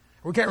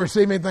 We can't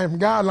receive anything from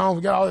God as long as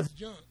we got all this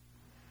junk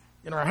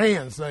in our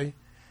hands, see?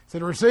 So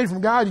to receive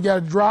from God, you got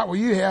to drop what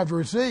you have to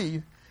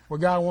receive what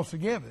God wants to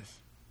give us.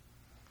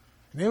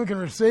 And then we can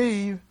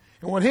receive,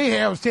 and what he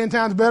has is 10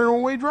 times better than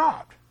what we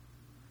dropped.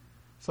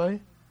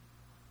 See?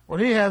 What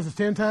he has is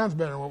 10 times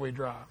better than what we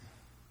dropped.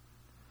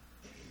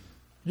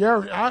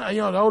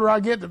 The older I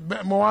get,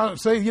 the more I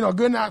see, a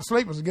good night's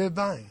sleep was a good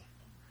thing.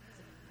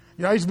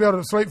 I used to be able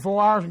to sleep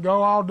 4 hours and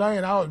go all day,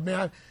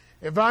 and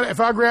if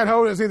I grabbed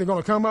hold of it, it's either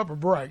going to come up or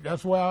break.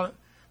 That's the way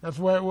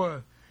it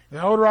was. And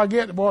the older I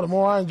get, the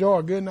more I enjoy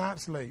a good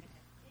night's sleep.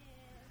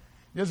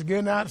 Just a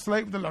good night's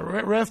sleep,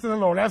 rest in the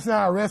Lord. That's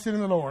how I rested in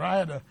the Lord. I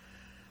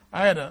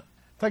had to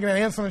take an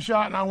insulin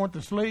shot, and I went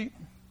to sleep.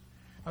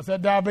 I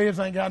said, diabetes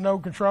ain't got no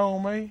control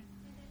on me.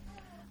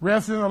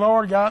 Rested in the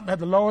Lord, had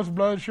the lowest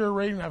blood sugar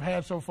reading I've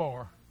had so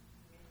far.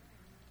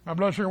 My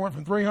blood sugar went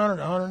from 300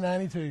 to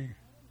 192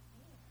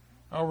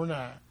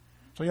 overnight.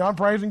 So, I'm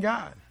praising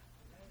God.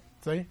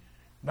 See?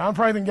 Now I'm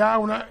praising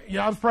God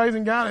I was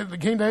praising God. The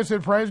King David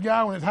said, praise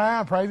God when it's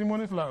high, praise him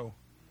when it's low.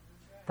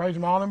 Praise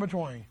him all in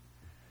between.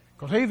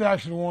 Because he's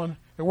actually the one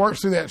that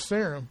works through that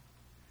serum.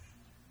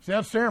 See,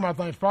 that serum, I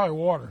think, is probably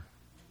water.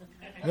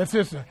 That's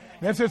just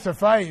a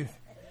faith.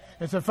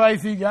 It's a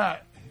faith he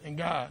got in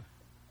God.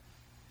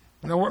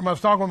 I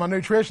was talking with my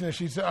nutritionist.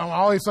 She said,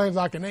 all these things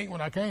I can eat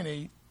when I can't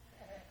eat.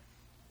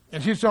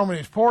 And she showed me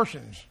these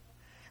portions.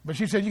 But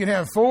she said, you can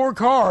have 4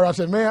 carbs. I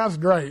said, man, that's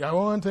great.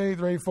 1, 2,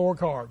 3, 4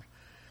 carbs.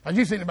 I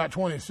used to eat about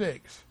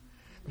 26.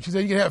 But she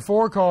said, you can have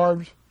 4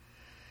 carbs.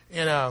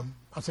 And I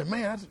said,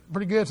 man, that's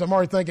pretty good. So I'm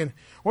already thinking,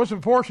 what's the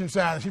portion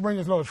size? And she brings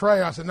this little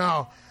tray. I said,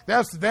 no,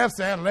 that's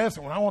the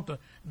adolescent one. I want the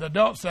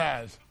adult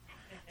size.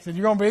 She said,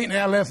 you're going to be eating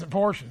adolescent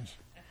portions.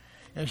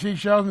 And she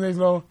shows me these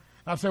little,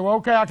 I said, well,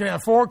 okay, I can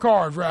have 4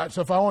 carbs, right?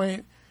 So if I want to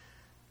eat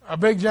a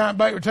big giant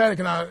baked potato,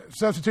 can I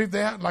substitute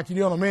that like you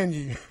do on the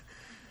menu?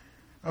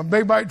 A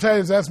big baked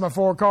potatoes, that's my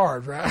 4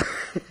 carbs, right?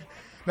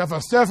 Now, if I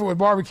stuff it with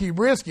barbecue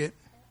brisket,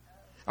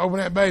 open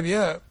that baby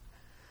up,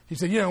 he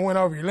said, you done went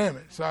over your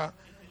limit. So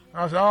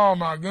I said, oh,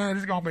 my goodness,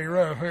 it's going to be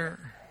rough here.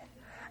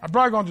 I'm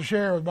probably going to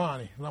share with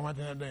Bonnie when I went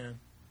to that den.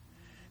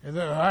 And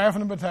then half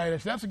in the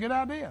potatoes. That's a good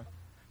idea.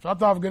 So I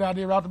thought of a good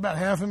idea right off the bat,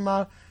 half in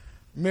my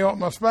meal with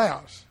my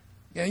spouse.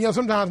 Yeah,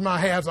 sometimes my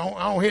halves, I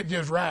don't hit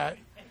just right.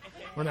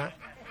 And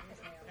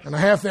I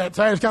half that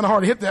potato, it's kind of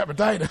hard to hit that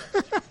potato.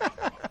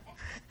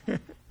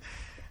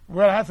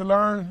 Well, I have to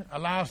learn a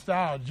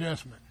lifestyle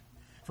adjustment.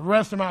 For the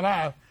rest of my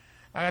life,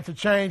 I have to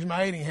change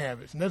my eating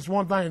habits. And that's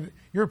one thing,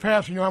 you're a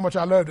pastor, you know how much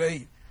I love to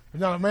eat.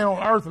 There's not a man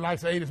on earth that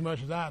likes to eat as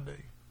much as I do.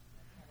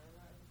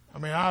 I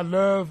mean, I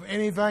love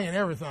anything and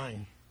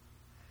everything.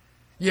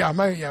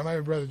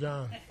 Maybe Brother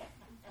John.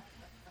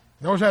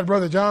 I always had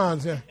Brother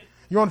John say,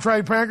 you want to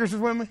trade pancreases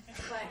with me?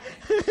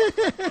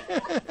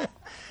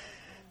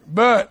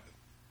 But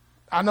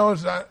I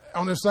noticed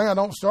on this thing I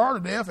don't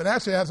starve to death, and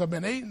actually as I've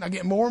been eating, I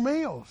get more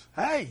meals.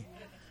 Hey,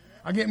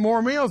 I get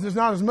more meals. It's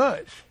not as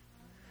much.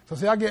 So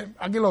see, I get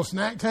a little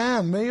snack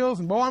time, meals,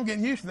 and boy, I'm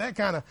getting used to that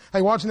kind of.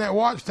 Hey, watching that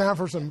watch, time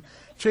for some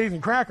cheese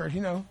and crackers.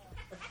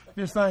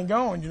 This thing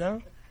going.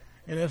 And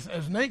it's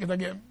neat because I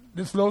get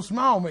this little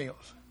small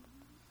meals.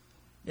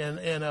 And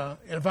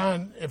if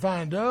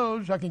I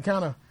indulge, I can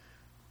kind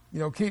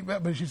of keep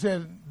that. But she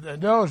said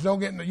indulge, don't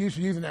get used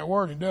to using that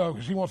word indulge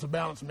because she wants to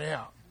balance me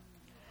out.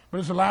 But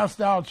it's a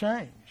lifestyle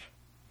change.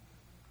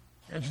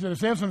 And she said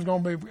this insulin's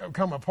going to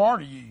become a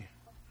part of you,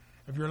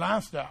 of your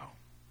lifestyle.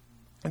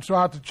 And so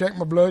I have to check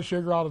my blood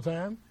sugar all the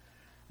time.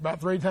 About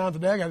 3 times a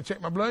day, I got to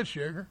check my blood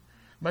sugar,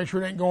 make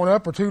sure it ain't going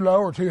up or too low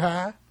or too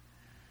high.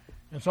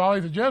 And so all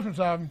these adjustments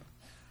I've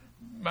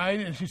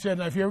made. And she said,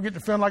 now, if you ever get to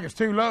feeling like it's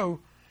too low,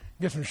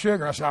 get some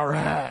sugar. I said, all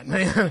right,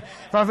 man.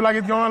 If I feel like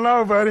it's going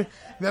low, buddy,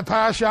 that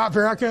pie shop,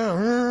 here I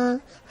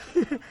come.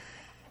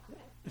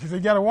 She said, you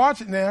got to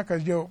watch it now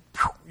because you're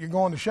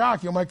going to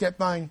shock. You'll make that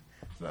thing.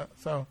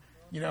 So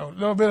a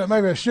little bit of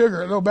maybe a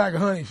sugar, a little bag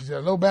of honey. She said, a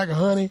little bag of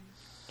honey.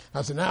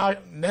 I said,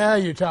 now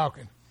you're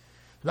talking.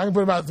 I can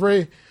put a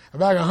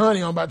bag of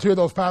honey on about 2 of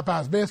those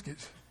Popeye's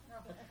biscuits.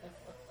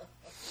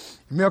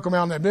 Milk them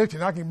out on that biscuit,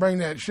 and I can bring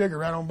that sugar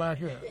right on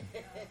back up.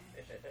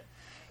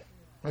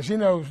 But she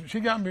knows, she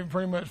got me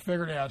pretty much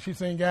figured out. She's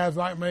seen guys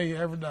like me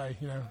every day,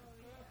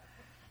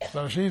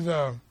 So she's,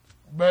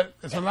 but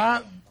it's a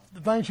lot. The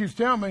thing she's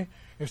telling me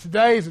is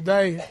today's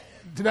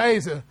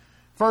the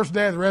first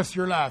day of the rest of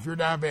your life. You're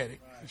diabetic.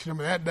 She told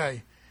me that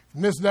day.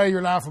 From this day,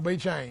 your life will be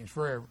changed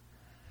forever.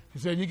 She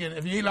said,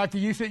 if you eat like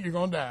you used to, you're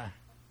going to die.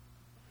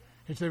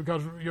 He said,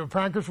 because your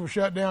pancreas will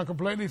shut down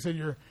completely. He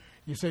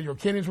said, your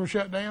kidneys will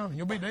shut down, and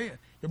you'll be dead.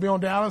 You'll be on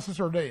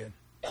dialysis or dead.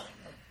 And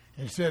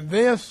he said,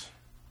 this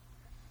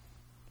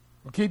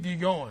will keep you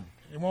going.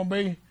 It won't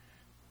be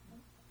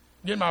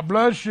getting my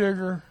blood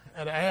sugar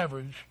at an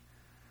average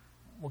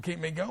will keep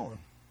me going.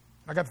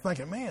 I got to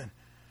thinking, man,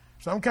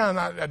 so I'm kind of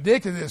not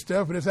addicted to this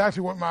stuff, but it's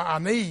actually what I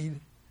need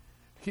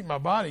to keep my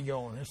body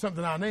going. It's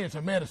something I need. It's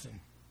a medicine.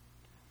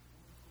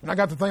 And I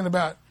got to thinking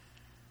about,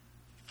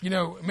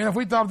 if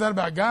we thought that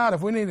about God,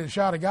 if we needed a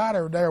shot of God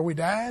every day or we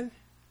died,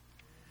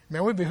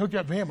 man, we'd be hooked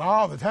up to Him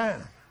all the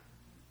time.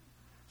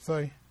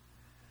 See?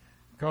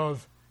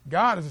 Because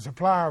God is a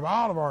supplier of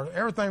all of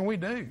everything we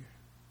do.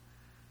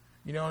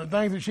 And the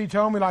things that she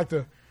told me, like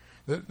the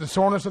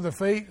soreness of the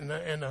feet and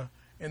the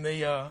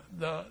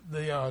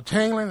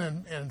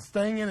tingling and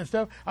stinging and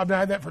stuff. I've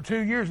had that for 2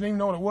 years and didn't even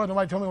know what it was.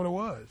 Nobody told me what it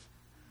was.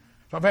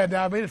 So I've had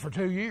diabetes for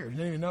 2 years,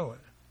 didn't even know it.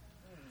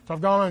 So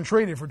I've gone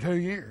untreated for 2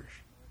 years.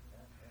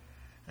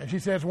 And she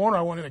said, it's wonder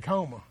I went in a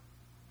coma.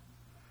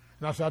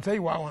 And I said, I'll tell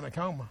you why I went in a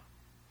coma.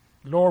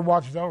 The Lord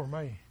watches over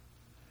me.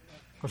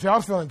 Because I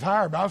was feeling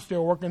tired, but I was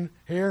still working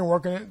here and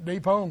working at the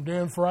depot and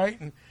doing freight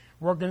and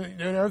doing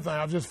everything.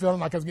 I was just feeling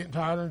like I was getting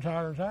tighter and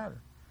tighter and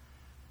tighter.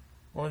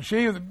 Well, when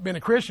she had been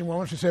a Christian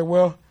woman, she said,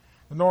 well,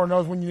 the Lord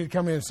knows when you need to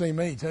come in and see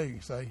me too,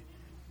 see.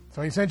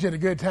 So He sent you at a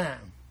good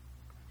time.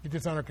 Get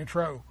this under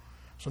control.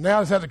 So now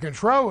I just have to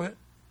control it.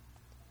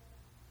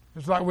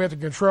 It's like we have to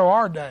control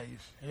our days.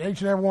 And each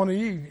and every one of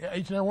you,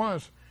 each and every one of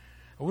us,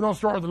 if we don't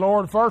start with the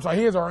Lord first, like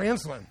He is our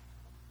insulin.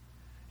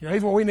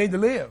 He's what we need to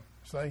live,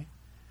 see.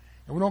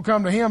 And we don't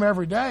come to Him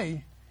every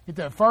day, get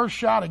that first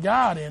shot of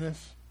God in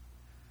us,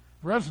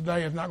 the rest of the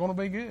day is not going to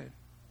be good.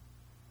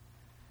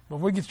 But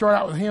if we can start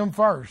out with Him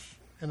first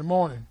in the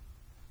morning,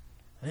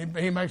 and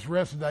He makes the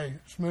rest of the day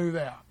smooth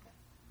out.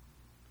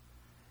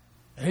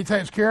 And He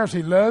takes care of us.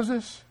 He loves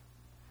us.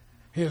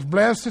 He has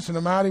blessed us in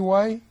a mighty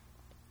way.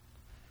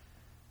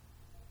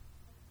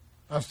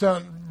 I was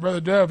telling Brother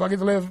Dove, if I get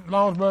to live as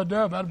long as Brother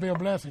Dove, that'd be a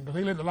blessing because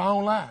he lived a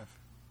long life.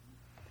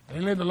 And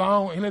he lived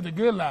a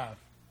good life.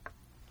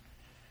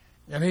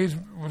 And he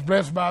was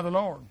blessed by the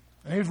Lord.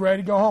 And he was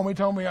ready to go home. He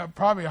told me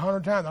probably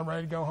 100 times, I'm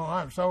ready to go home.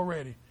 I'm so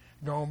ready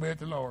to go home and be with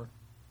the Lord.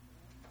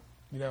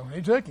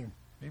 He took him.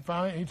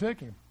 He took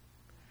him.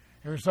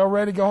 He was so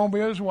ready to go home and be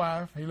with his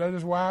wife. He loved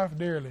his wife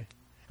dearly.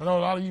 I know a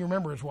lot of you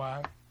remember his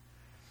wife.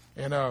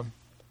 And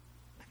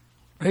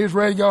he was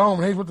ready to go home,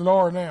 and he's with the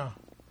Lord now.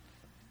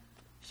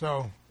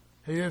 So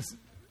he's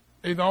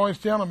always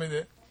telling me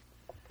that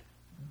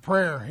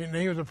prayer,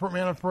 he was a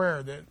man of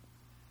prayer, that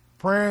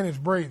praying is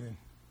breathing.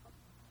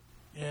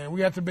 And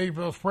we have to be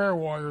those prayer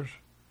warriors.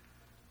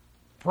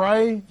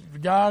 Pray,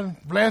 God,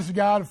 bless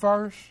God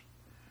first,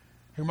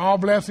 whom all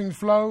blessings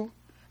flow,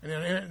 and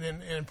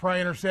then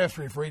pray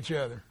intercessory for each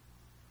other.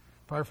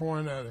 Pray for one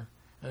another.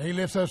 And He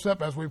lifts us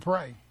up as we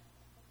pray.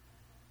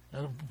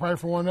 And pray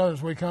for one another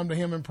as we come to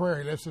Him in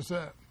prayer. He lifts us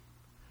up.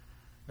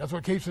 That's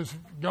what keeps us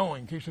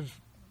going, keeps us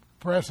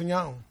pressing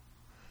on.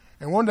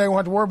 And one day we won't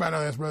have to worry about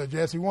none of this, Brother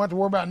Jesse. We won't have to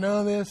worry about none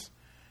of this.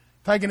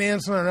 Taking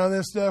insulin or none of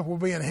this stuff. We'll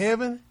be in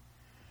heaven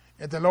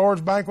at the Lord's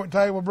banquet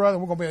table, brother.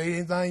 We're going to be able to eat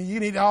anything. You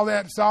can eat all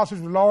that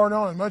sausage with lard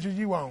on as much as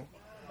you want.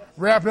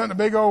 Wrap it up in a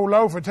big old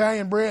loaf of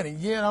Italian bread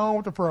and get on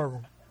with the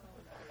program.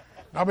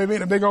 I'll be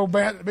eating a big old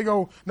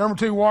number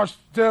 2 wash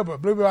tub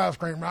of blueberry ice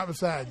cream right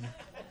beside you.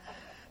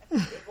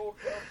 Big old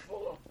tub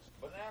full of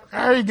banana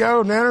There you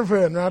go, nanner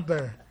pudding right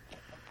there.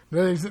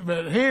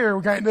 But here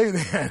we can't do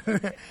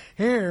that.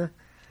 Here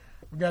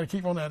we got to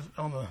keep on that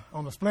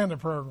on the Splendor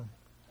program.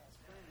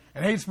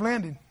 And he's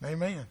splendid.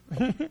 Amen.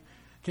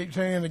 Keep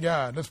saying to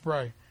God. Let's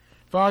pray.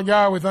 Father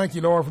God, we thank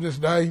you, Lord, for this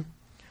day.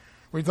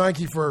 We thank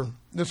you for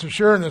this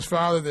assuring us,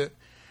 Father, that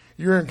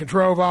you're in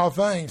control of all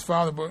things,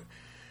 Father. But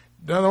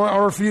in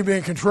order for you to be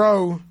in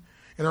control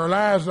in our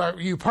lives, like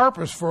you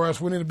purpose for us,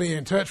 we need to be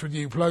in touch with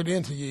you, plugged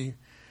into you,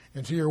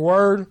 into your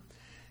word,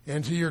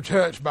 into your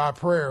touch by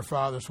prayer,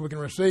 Father, so we can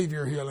receive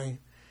your healing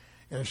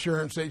and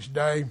assurance each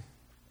day.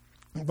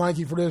 And thank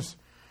you for this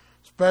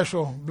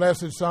special,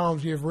 blessed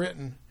Psalms you have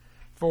written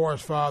for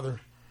us,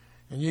 Father.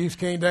 And use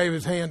King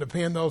David's hand to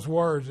pen those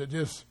words that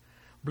just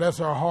bless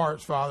our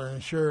hearts, Father, and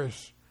assure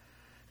us.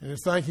 And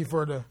just thank you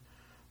for the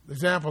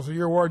examples of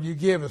your word you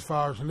give us,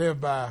 Father, to live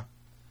by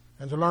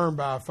and to learn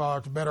by,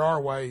 Father, to better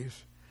our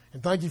ways.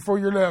 And thank you for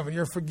your love and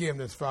your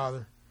forgiveness,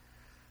 Father.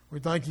 We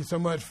thank you so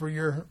much for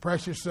your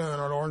precious Son,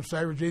 our Lord and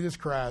Savior, Jesus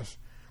Christ.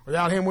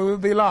 Without him, we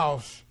would be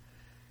lost.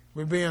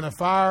 We'd be in a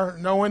fire,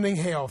 no-ending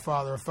hell,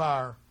 Father, a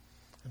fire.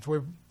 And so we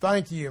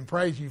thank you and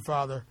praise you,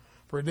 Father,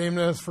 for redeeming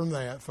us from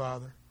that,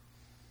 Father.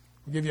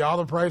 We give you all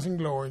the praise and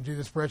glory. In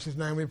Jesus' precious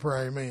name we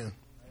pray. Amen.